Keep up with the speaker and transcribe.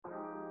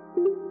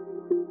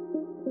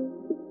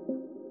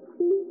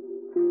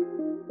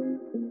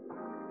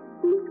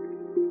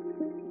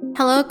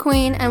Hello,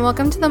 Queen, and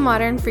welcome to the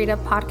Modern Frida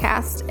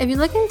podcast. If you're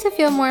looking to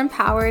feel more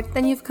empowered,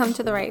 then you've come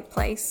to the right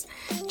place.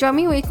 Join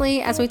me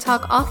weekly as we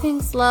talk all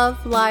things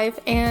love, life,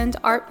 and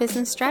art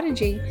business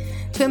strategy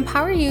to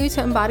empower you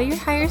to embody your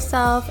higher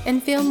self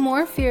and feel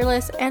more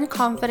fearless and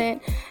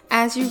confident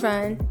as you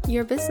run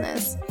your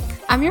business.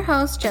 I'm your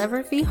host,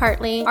 Jennifer V.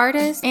 Hartley,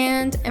 artist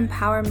and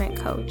empowerment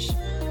coach.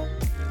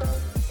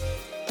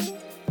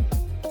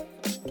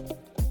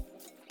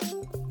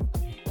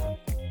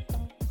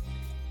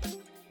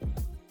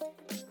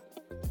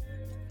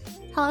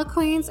 Hello,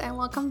 Queens, and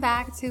welcome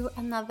back to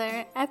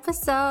another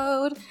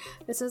episode.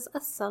 This is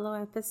a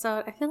solo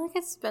episode. I feel like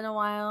it's been a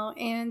while,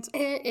 and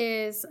it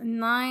is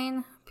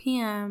 9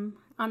 p.m.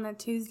 on a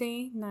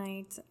Tuesday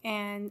night,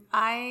 and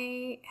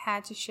I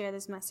had to share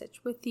this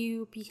message with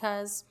you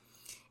because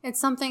it's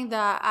something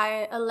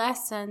that a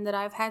lesson that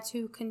I've had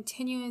to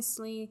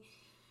continuously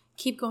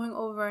keep going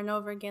over and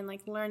over again,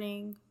 like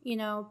learning,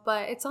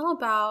 but it's all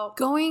about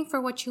going for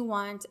what you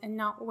want and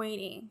not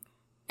waiting.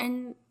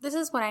 And this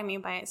is what I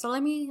mean by it. So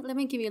let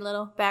me give you a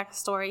little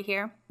backstory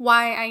here.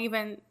 Why I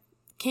even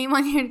came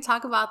on here to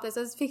talk about this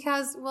is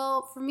because,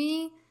 well, for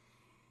me,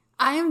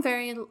 I am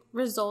very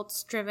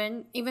results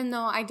driven, even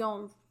though I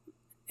don't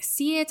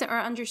see it or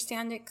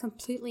understand it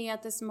completely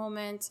at this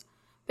moment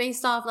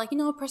based off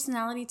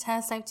personality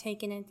tests I've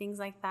taken and things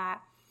like that.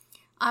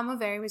 I'm a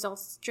very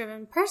results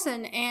driven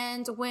person.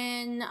 And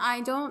when I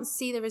don't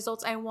see the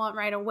results I want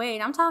right away,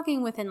 and I'm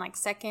talking within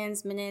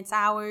seconds, minutes,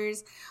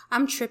 hours,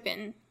 I'm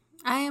tripping.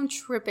 I am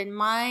tripping.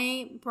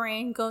 My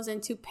brain goes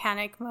into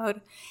panic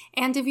mode.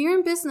 And if you're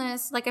in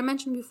business, like I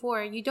mentioned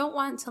before, you don't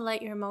want to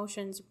let your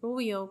emotions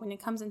rule you when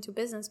it comes into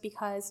business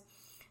because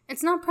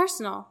it's not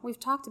personal. We've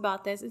talked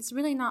about this. It's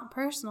really not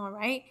personal,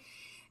 right?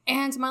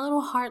 And my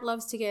little heart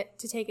loves to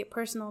take it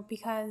personal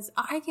because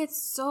I get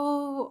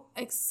so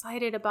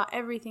excited about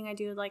everything I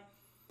do.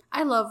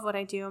 I love what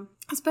I do,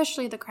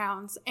 especially the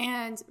crowns.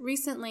 And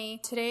recently,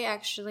 today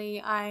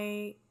actually,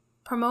 I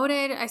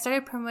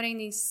started promoting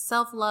these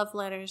self-love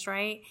letters,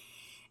 right?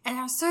 And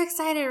I was so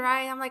excited,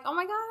 right? I'm like, oh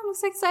my God, I'm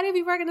so excited.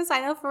 People are going to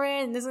sign up for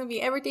it. And this is going to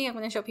be everything. I'm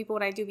going to show people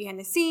what I do behind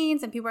the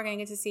scenes. And people are going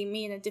to get to see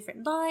me in a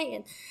different light.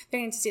 And they're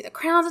going to see the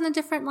crowns in a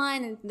different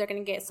light. And they're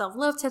going to get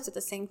self-love tips at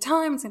the same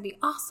time. It's going to be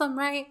awesome,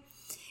 right?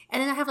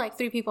 And then I have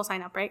 3 people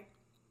sign up, right?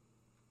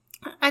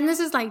 And this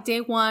is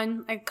day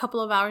one, a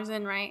couple of hours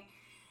in, right?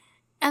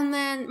 And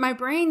then my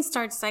brain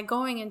starts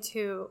going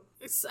into...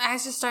 I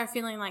just start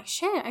feeling like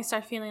shit. I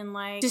start feeling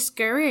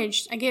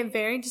discouraged. I get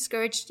very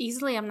discouraged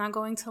easily. I'm not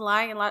going to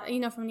lie. A lot,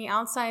 from the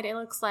outside, it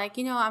looks like,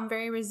 I'm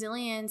very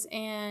resilient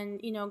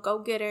and,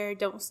 go-getter,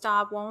 don't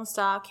stop, won't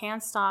stop,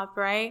 can't stop,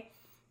 right?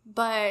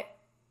 But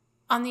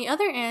on the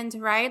other end,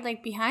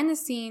 right, behind the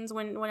scenes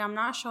when I'm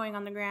not showing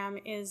on the gram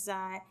is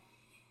that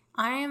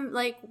I am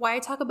why I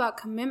talk about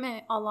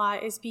commitment a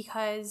lot is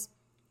because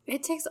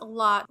it takes a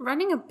lot.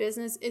 Running a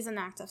business is an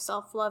act of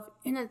self-love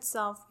in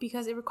itself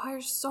because it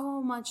requires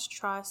so much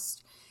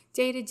trust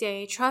day to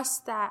day.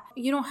 Trust that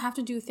you don't have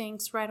to do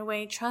things right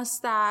away.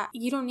 Trust that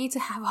you don't need to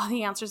have all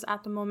the answers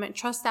at the moment.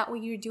 Trust that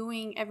what you're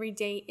doing every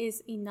day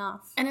is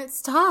enough. And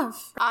it's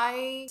tough.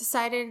 I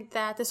decided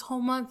that this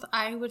whole month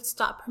I would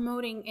stop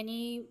promoting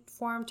any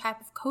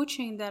type of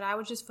coaching, that I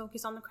would just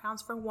focus on the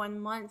crowns for 1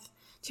 month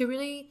to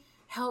really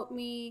help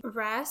me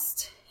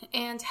rest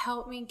and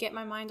help me get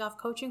my mind off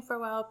coaching for a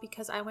while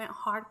because I went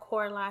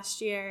hardcore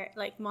last year,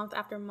 month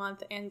after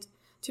month. And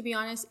to be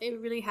honest, it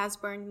really has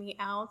burned me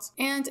out.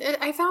 And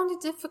I found it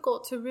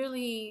difficult to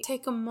really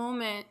take a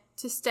moment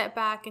to step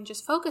back and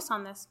just focus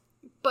on this.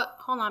 But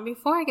hold on,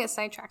 before I get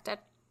sidetracked,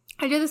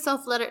 I did the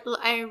self-letter,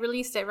 I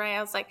released it, right?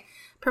 I was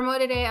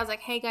promoted it. I was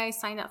hey guys,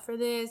 sign up for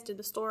this, did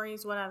the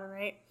stories, whatever,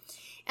 right?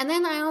 And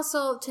then I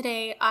also,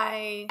 today,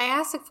 I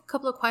asked a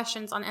couple of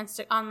questions on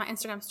my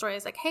Instagram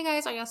stories, hey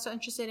guys, are you also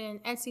interested in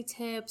Etsy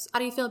tips? How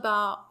do you feel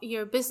about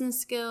your business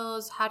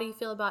skills? How do you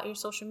feel about your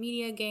social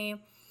media game?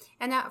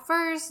 And at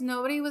first,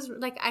 nobody was,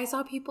 I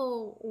saw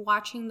people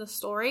watching the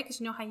story, because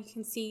you know how you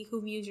can see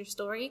who views your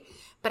story,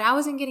 but I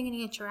wasn't getting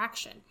any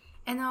interaction.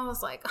 And I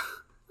was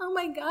oh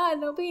my God,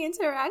 nobody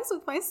interacts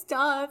with my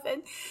stuff,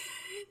 and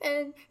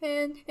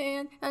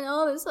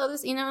all this,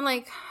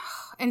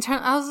 and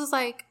I was just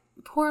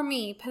poor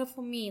me,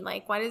 pitiful me.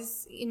 Why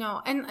does,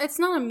 and it's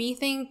not a me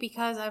thing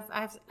because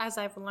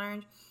I've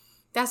learned,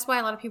 that's why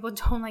a lot of people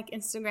don't like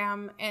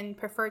Instagram and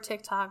prefer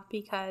TikTok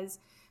because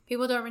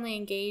people don't really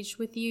engage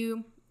with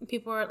you.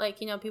 People are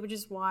people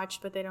just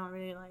watch, but they don't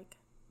really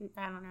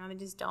I don't know, they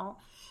just don't,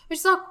 which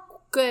is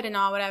not good and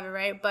all, whatever,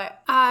 right?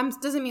 But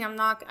doesn't mean I'm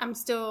not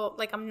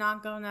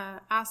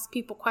gonna ask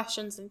people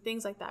questions and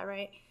things like that,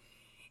 right?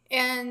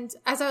 And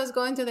as I was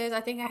going through this, I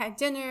think I had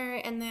dinner,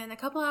 and then a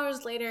couple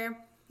hours later,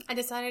 I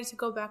decided to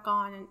go back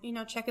on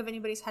and, check if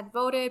anybody's had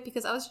voted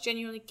because I was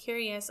genuinely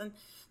curious. And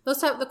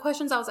the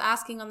questions I was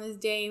asking on this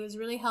day was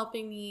really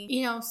helping me,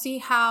 see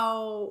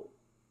how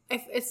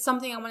if it's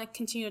something I want to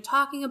continue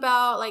talking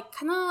about, like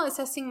kind of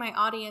assessing my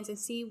audience and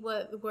see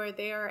where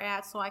they are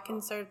at so I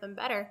can serve them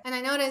better. And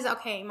I noticed,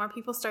 okay, more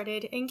people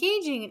started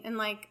engaging and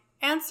like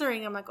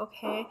answering. I'm like,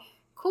 okay,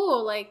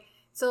 cool. Like,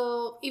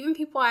 so even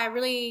people I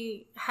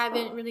really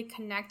haven't really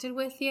connected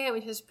with yet,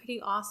 which is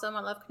pretty awesome.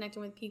 I love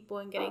connecting with people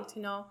and getting to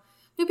know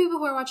new people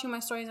who are watching my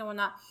stories and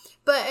whatnot.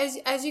 But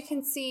as you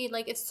can see,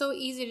 like, it's so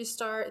easy to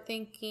start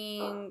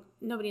thinking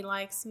nobody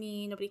likes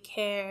me, nobody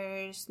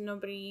cares,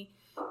 nobody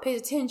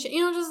pays attention,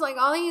 just like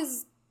all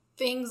these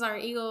things our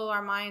ego,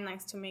 our mind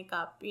likes to make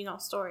up,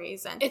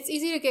 stories. And it's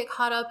easy to get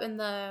caught up in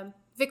the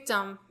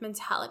victim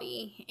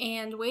mentality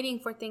and waiting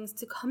for things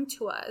to come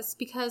to us,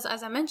 because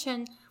as I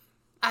mentioned,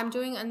 I'm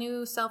doing a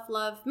new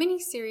self-love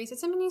mini-series.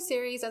 It's a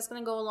mini-series that's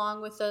going to go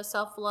along with the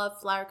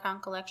self-love flower crown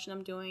collection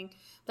I'm doing.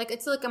 Like,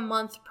 it's like a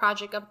month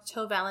project up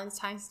till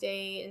Valentine's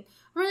Day. And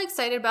I'm really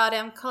excited about it.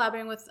 I'm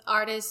collaborating with the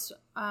artist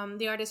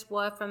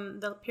Wa from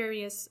the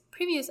previous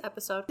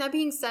episode. That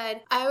being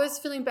said, I was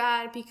feeling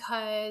bad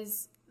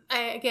because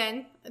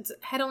it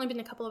had only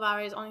been a couple of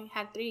hours, only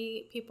had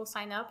 3 people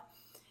sign up.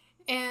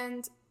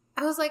 And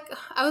I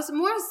was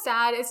more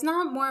sad. It's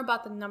not more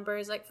about the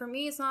numbers. Like, for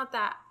me, it's not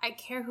that I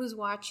care who's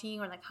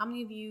watching or like how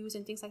many views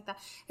and things like that.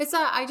 It's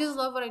that I just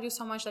love what I do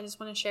so much. I just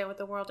want to share with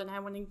the world, and I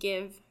want to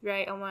give,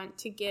 right? I want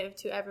to give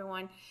to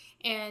everyone.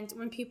 And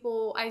when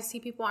I see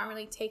people aren't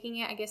really taking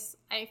it, I guess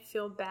I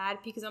feel bad,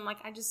 because I'm like,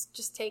 I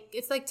just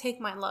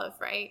take my love,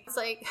 right? It's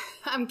like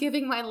I'm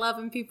giving my love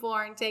and people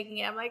aren't taking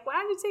it. I'm like, why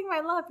don't you take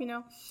my love?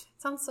 It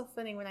sounds so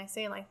funny when I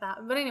say it like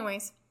that. But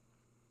anyways,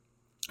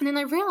 and then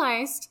I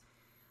realized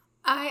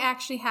I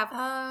actually have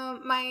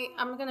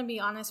I'm going to be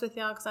honest with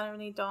y'all because I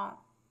really don't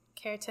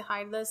care to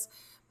hide this.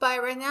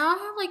 But right now I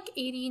have like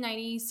 80,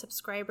 90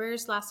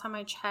 subscribers last time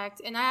I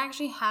checked. And I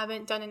actually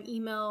haven't done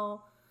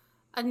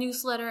a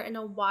newsletter in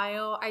a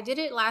while. I did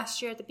it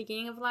last year, at the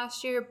beginning of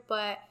last year,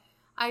 but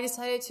I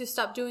decided to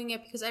stop doing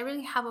it because I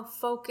really have a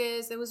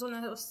focus. It was when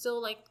I was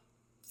still like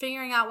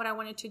figuring out what I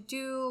wanted to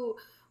do,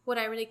 what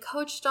I really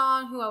coached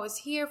on, who I was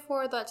here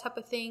for, that type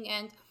of thing.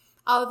 And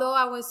although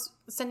I was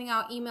sending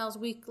out emails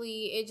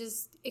weekly,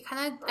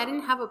 I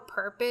didn't have a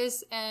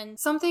purpose. And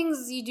some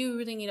things you do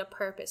really need a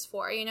purpose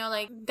for,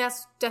 like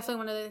that's definitely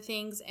one of the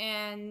things.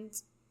 And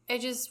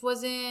it just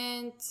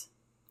wasn't,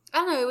 I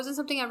don't know, it wasn't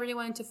something I really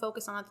wanted to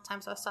focus on at the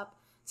time. So I stopped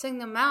sending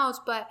them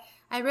out. But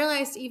I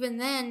realized even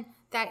then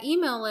that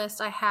email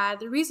list I had,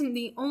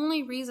 the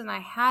only reason I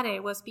had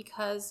it was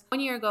because 1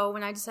 year ago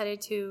when I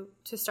decided to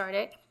start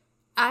it,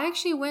 I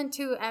actually went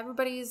to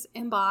everybody's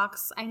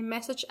inbox. I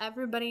messaged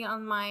everybody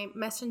on my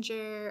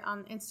Messenger,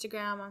 on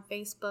Instagram, on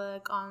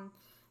Facebook, on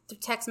the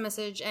text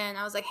message. And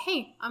I was like,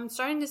 hey, I'm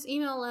starting this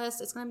email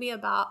list. It's going to be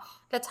about,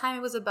 that time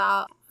it was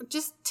about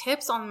just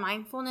tips on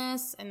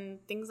mindfulness and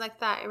things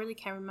like that. I really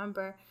can't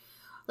remember.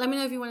 Let me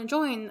know if you want to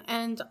join.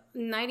 And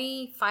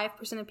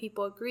 95% of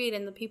people agreed.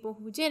 And the people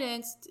who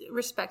didn't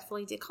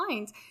respectfully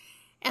declined.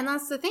 And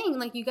that's the thing.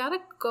 Like, you got to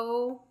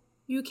go.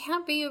 You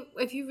can't be,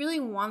 if you really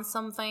want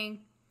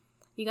something,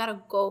 you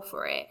gotta go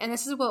for it. And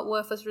this is what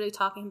Wolf was really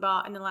talking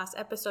about in the last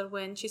episode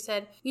when she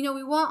said, we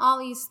want all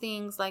these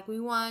things. Like, we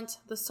want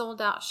the sold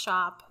out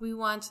shop. We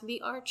want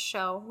the art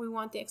show. We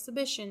want the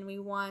exhibition. We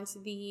want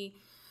the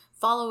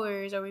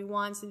followers, or we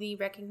want the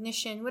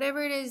recognition,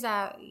 whatever it is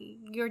that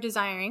you're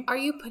desiring. Are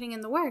you putting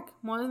in the work?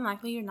 More than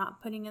likely you're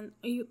not putting in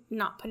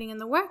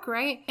the work,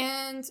 right?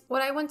 And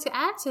what I want to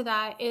add to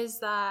that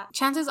is that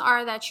chances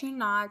are that you're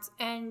not,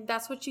 and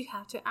that's what you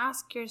have to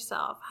ask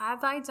yourself.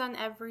 Have I done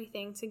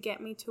everything to get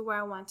me to where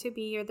I want to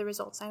be, or the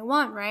results I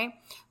want, right?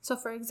 So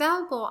for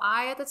example,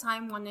 I at the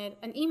time wanted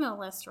an email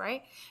list,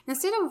 right?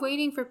 Instead of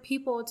waiting for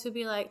people to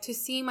be like, to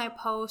see my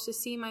posts, to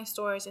see my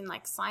stories and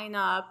like sign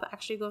up,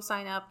 actually go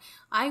sign up,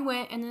 I went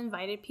and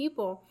invited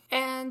people.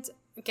 And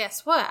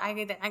guess what? I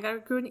got a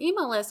group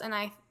email list.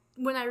 And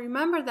when I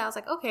remembered that, I was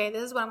like, okay,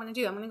 this is what I'm going to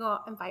do. I'm going to go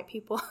invite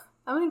people.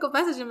 I'm going to go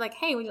message them like,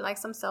 hey, would you like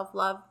some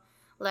self-love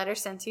letter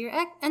sent to your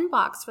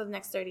inbox for the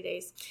next 30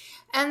 days?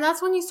 And that's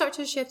when you start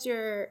to shift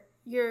your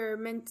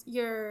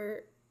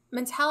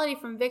mentality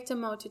from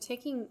victim mode to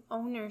taking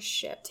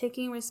ownership,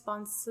 taking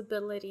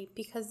responsibility,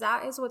 because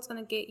that is what's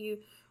going to get you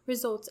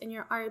results in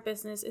your art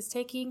business, is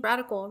taking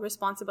radical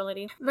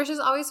responsibility versus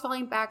always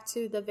falling back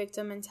to the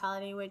victim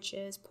mentality, which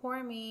is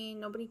poor me,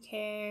 nobody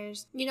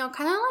cares. Kind of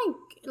like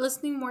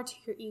listening more to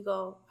your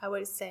ego, I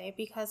would say,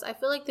 because I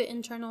feel like the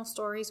internal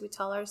stories we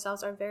tell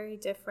ourselves are very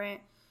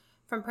different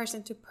from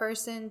person to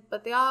person,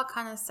 but they all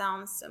kind of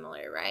sound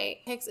similar, right?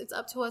 It's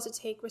up to us to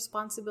take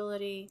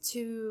responsibility,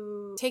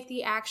 to take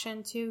the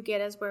action to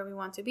get us where we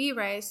want to be,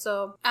 right?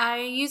 So I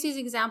use these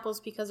examples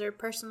because they're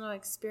personal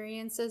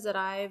experiences that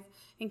I've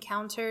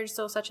encountered,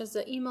 so such as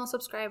the email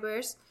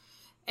subscribers,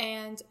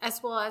 and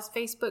as well as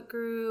Facebook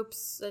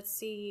groups. Let's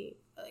see,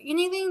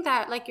 anything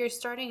that like you're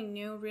starting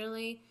new,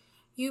 really,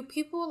 you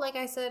people, like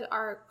I said,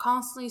 are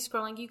constantly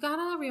scrolling. You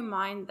gotta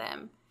remind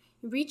them.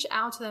 reach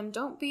out to them.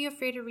 Don't be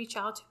afraid to reach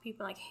out to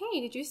people like,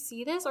 hey, did you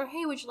see this? Or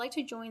hey, would you like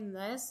to join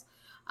this?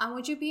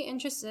 Would you be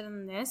interested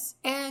in this?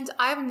 And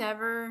I've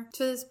never,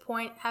 to this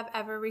point, have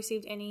ever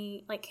received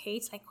any like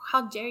hate. Like,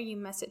 how dare you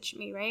message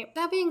me, right?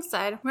 That being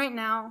said, right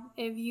now,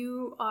 if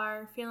you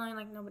are feeling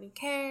like nobody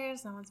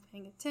cares, no one's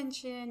paying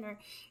attention, or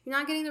you're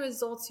not getting the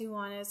results you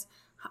want,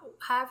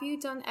 have you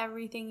done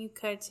everything you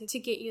could to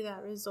get you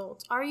that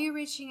result? Are you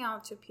reaching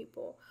out to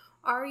people?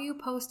 Are you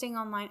posting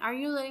online? Are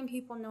you letting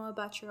people know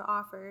about your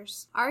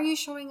offers? Are you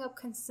showing up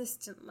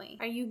consistently?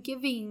 Are you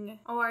giving,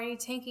 or are you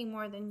taking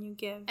more than you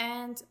give?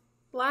 And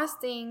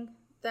last thing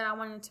that I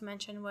wanted to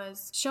mention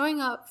was showing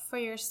up for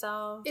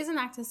yourself is an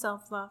act of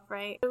self-love,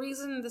 right? The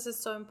reason this is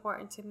so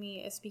important to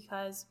me is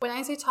because when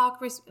I say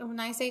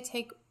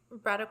take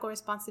radical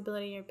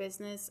responsibility in your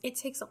business, it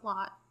takes a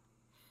lot.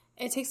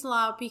 It takes a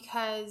lot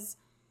because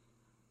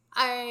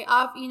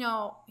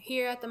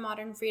here at the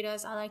Modern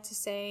Fridas, I like to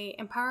say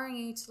empowering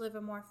you to live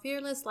a more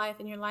fearless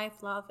life in your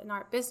life, love, and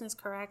art business,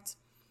 correct?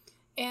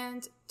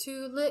 And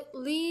to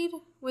lead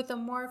with a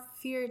more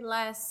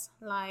fearless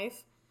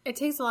life, it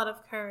takes a lot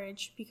of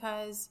courage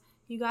because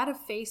you got to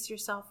face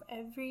yourself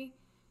every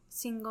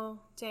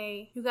single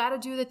day. You got to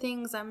do the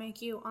things that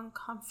make you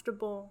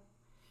uncomfortable.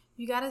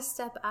 You got to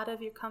step out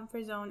of your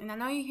comfort zone. And I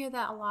know you hear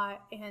that a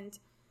lot. And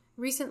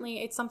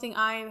recently, it's something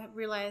I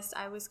realized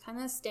I was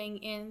kind of staying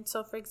in.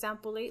 So, for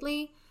example,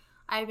 lately,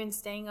 I've been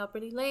staying up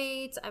really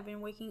late. I've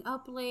been waking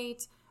up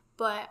late.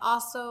 But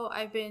also,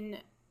 I've been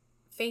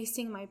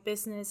facing my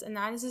business. And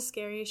that is the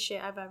scariest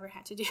shit I've ever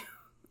had to do.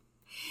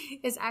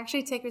 Is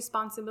actually take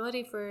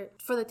responsibility for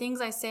the things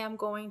I say I'm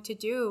going to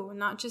do.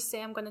 Not just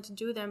say I'm going to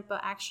do them,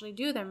 but actually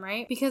do them,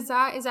 right? Because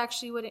that is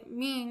actually what it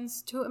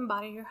means to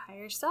embody your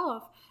higher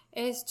self.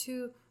 Is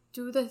to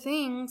do the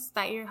things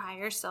that your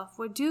higher self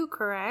would do,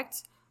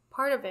 correct?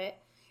 Part of it.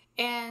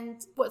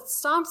 And what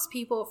stops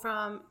people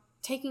from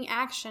taking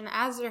action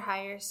as their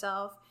higher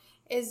self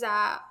is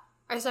our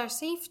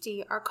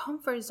safety, our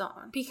comfort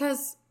zone.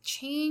 Because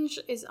change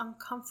is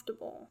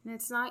uncomfortable and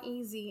it's not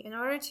easy. In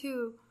order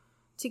to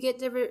get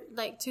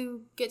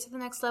to the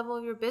next level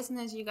of your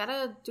business, you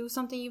gotta do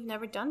something you've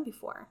never done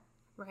before,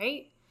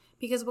 right?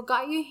 Because what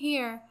got you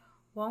here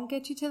won't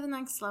get you to the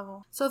next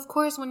level. So of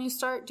course, when you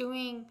start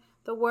doing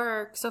the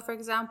work, so for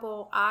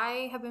example,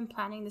 I have been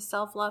planning the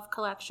self-love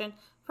collection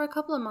for a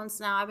couple of months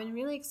now. I've been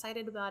really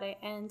excited about it,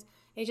 and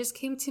it just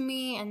came to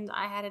me, and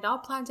I had it all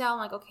planned out. I'm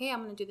like, okay,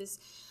 I'm gonna do this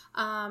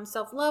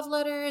self-love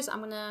letters.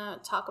 I'm gonna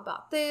talk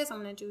about this. I'm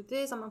gonna do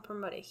this. I'm gonna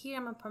promote it here.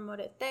 I'm gonna promote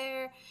it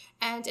there.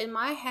 And in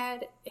my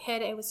head,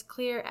 it was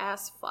clear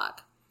as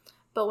fuck.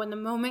 But when the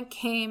moment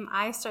came,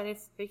 I started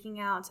freaking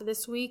out. So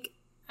this week,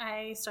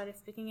 I started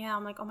freaking out.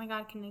 I'm like, oh my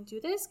God, can I do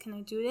this? Can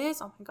I do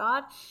this? Oh my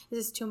God, is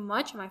this too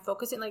much? Am I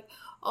focusing? My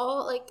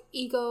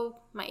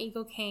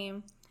ego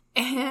came,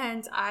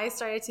 and I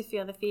started to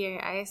feel the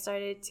fear. I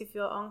started to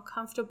feel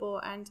uncomfortable,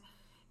 and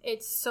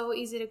it's so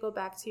easy to go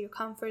back to your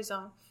comfort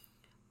zone.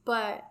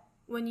 But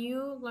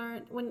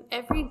when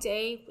every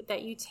day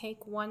that you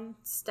take one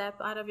step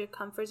out of your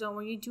comfort zone,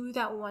 when you do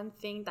that one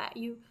thing that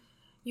you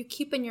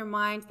keep in your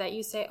mind, that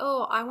you say,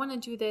 oh, I want to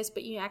do this,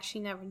 but you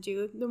actually never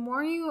do, the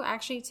more you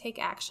actually take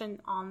action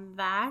on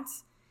that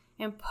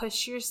and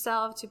push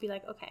yourself to be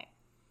like, okay,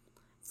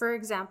 for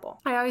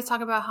example, I always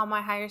talk about how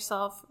my higher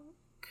self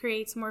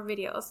creates more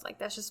videos. Like,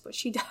 that's just what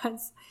she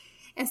does.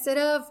 Instead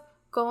of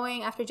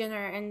going after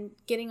dinner and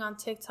getting on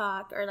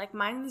TikTok or like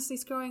mindlessly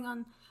scrolling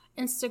on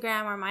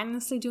Instagram or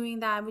mindlessly doing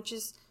that, which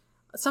is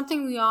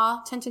something we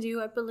all tend to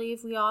do. I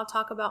believe we all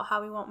talk about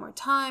how we want more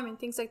time and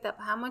things like that,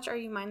 but how much are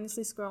you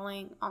mindlessly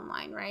scrolling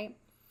online, right?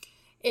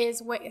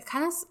 It's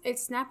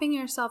snapping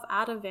yourself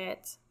out of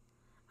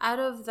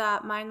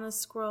that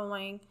mindless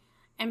scrolling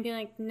and being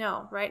like,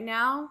 no, right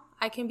now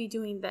I can be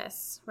doing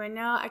this. Right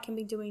now I can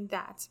be doing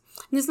that.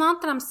 And it's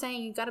not that I'm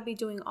saying you got to be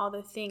doing all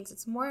the things.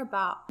 It's more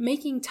about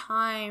making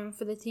time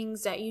for the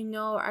things that you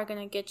know are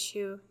going to get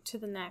you to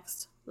the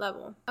next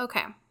level.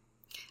 Okay.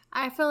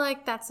 I feel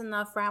like that's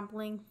enough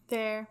rambling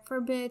there for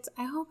a bit.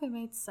 I hope it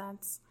made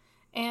sense.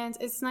 And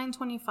it's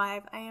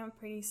 9:25. I am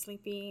pretty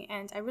sleepy,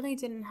 and I really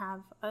didn't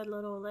have a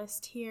little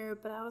list here,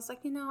 but I was like,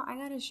 I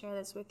gotta share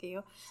this with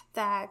you,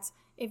 that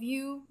if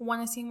you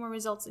want to see more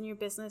results in your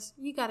business,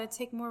 you gotta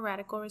take more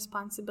radical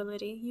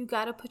responsibility. You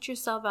gotta put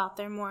yourself out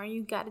there more.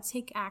 You gotta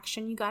take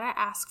action. You gotta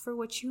ask for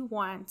what you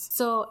want.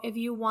 So if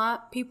you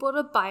want people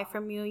to buy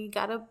from you, you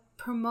gotta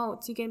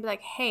promote. You can be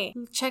like, hey,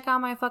 check out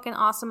my fucking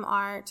awesome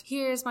art.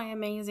 Here's my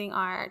amazing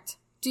art.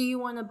 Do you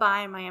want to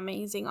buy my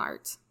amazing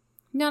art?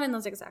 Not in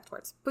those exact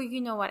words, but you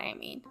know what I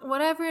mean.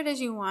 Whatever it is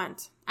you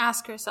want,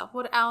 ask yourself,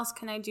 what else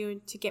can I do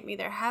to get me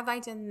there? Have I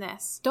done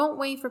this? Don't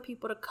wait for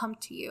people to come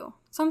to you.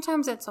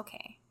 Sometimes it's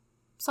okay.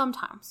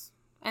 Sometimes.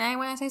 And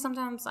when I say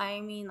sometimes, I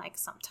mean like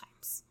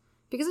sometimes.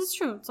 Because it's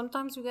true.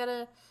 Sometimes we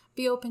gotta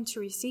be open to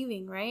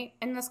receiving, right?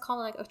 And that's called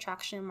like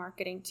attraction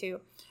marketing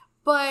too.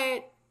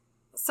 But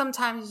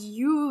sometimes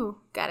you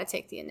gotta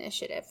take the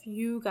initiative.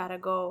 You gotta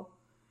go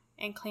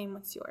and claim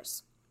what's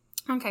yours.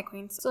 Okay,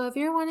 Queens. So if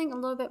you're wanting a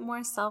little bit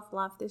more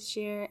self-love this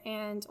year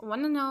and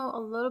want to know a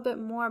little bit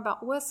more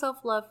about what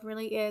self-love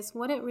really is,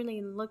 what it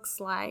really looks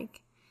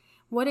like,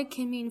 what it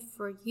can mean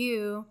for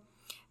you,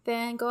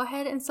 then go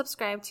ahead and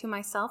subscribe to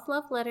my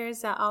self-love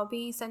letters that I'll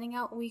be sending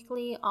out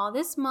weekly all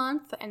this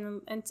month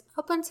and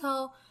up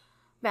until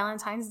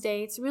Valentine's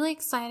Day. It's really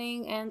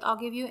exciting, and I'll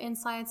give you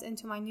insights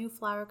into my new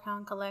flower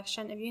crown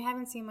collection. If you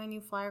haven't seen my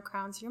new flower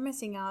crowns, you're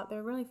missing out.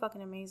 They're really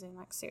fucking amazing,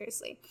 like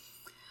seriously.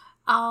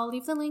 I'll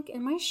leave the link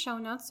in my show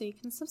notes so you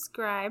can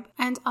subscribe,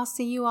 and I'll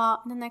see you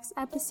all in the next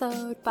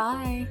episode.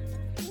 Bye.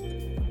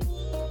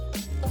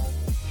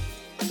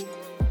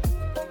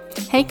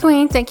 Hey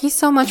Queen, thank you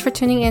so much for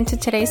tuning in to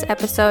today's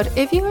episode.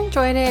 If you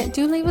enjoyed it,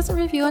 do leave us a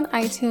review on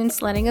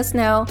iTunes letting us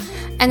know.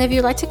 And if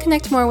you'd like to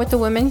connect more with the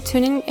women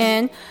tuning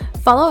in,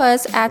 follow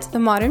us at The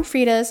Modern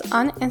Fridas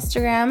on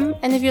Instagram.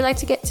 And if you'd like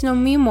to get to know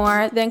me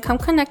more, then come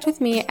connect with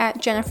me at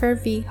Jennifer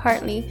V.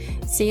 Hartley.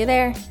 See you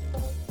there.